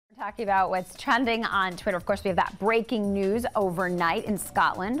Talking about what's trending on Twitter. Of course, we have that breaking news overnight in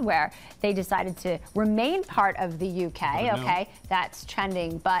Scotland where they decided to remain part of the UK. Okay, that's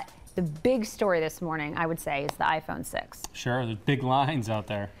trending. But the big story this morning, I would say, is the iPhone 6. Sure, there's big lines out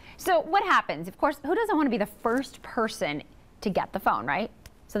there. So what happens? Of course, who doesn't want to be the first person to get the phone, right?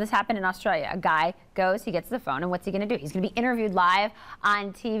 So this happened in Australia. A guy goes, he gets the phone, and what's he going to do? He's going to be interviewed live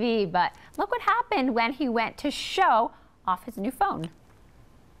on TV. But look what happened when he went to show off his new phone.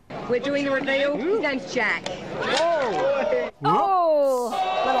 We're doing the reveal. His name's Jack. Oh,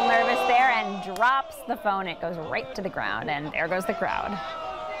 a little nervous there, and drops the phone. It goes right to the ground, and there goes the crowd.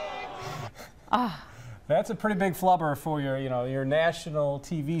 Oh. That's a pretty big flubber for your national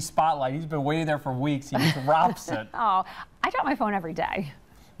TV spotlight. He's been waiting there for weeks. He drops it. Oh, I drop my phone every day.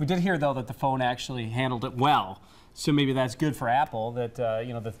 We did hear, though, that the phone actually handled it well. So maybe that's good for Apple, that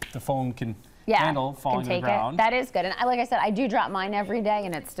the phone can handle falling to the ground. That is good. And like I said, I do drop mine every day,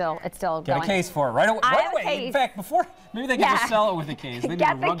 and it's still going. Get a case for it right away. In fact, before maybe they can just sell it with a case. They need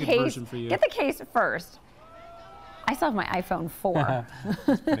a rugged version for you. Get the case first. I still have my iPhone 4.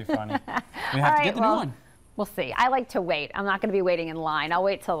 That's pretty funny. We have to get the new one. We'll see. I like to wait. I'm not going to be waiting in line. I'll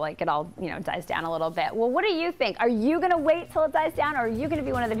wait till it all dies down a little bit. Well, what do you think? Are you going to wait till it dies down, or are you going to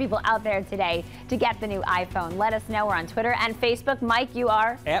be one of the people out there today to get the new iPhone? Let us know. We're on Twitter and Facebook. Mike, you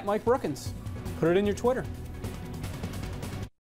are? @Mike Brookins. Put it in your Twitter.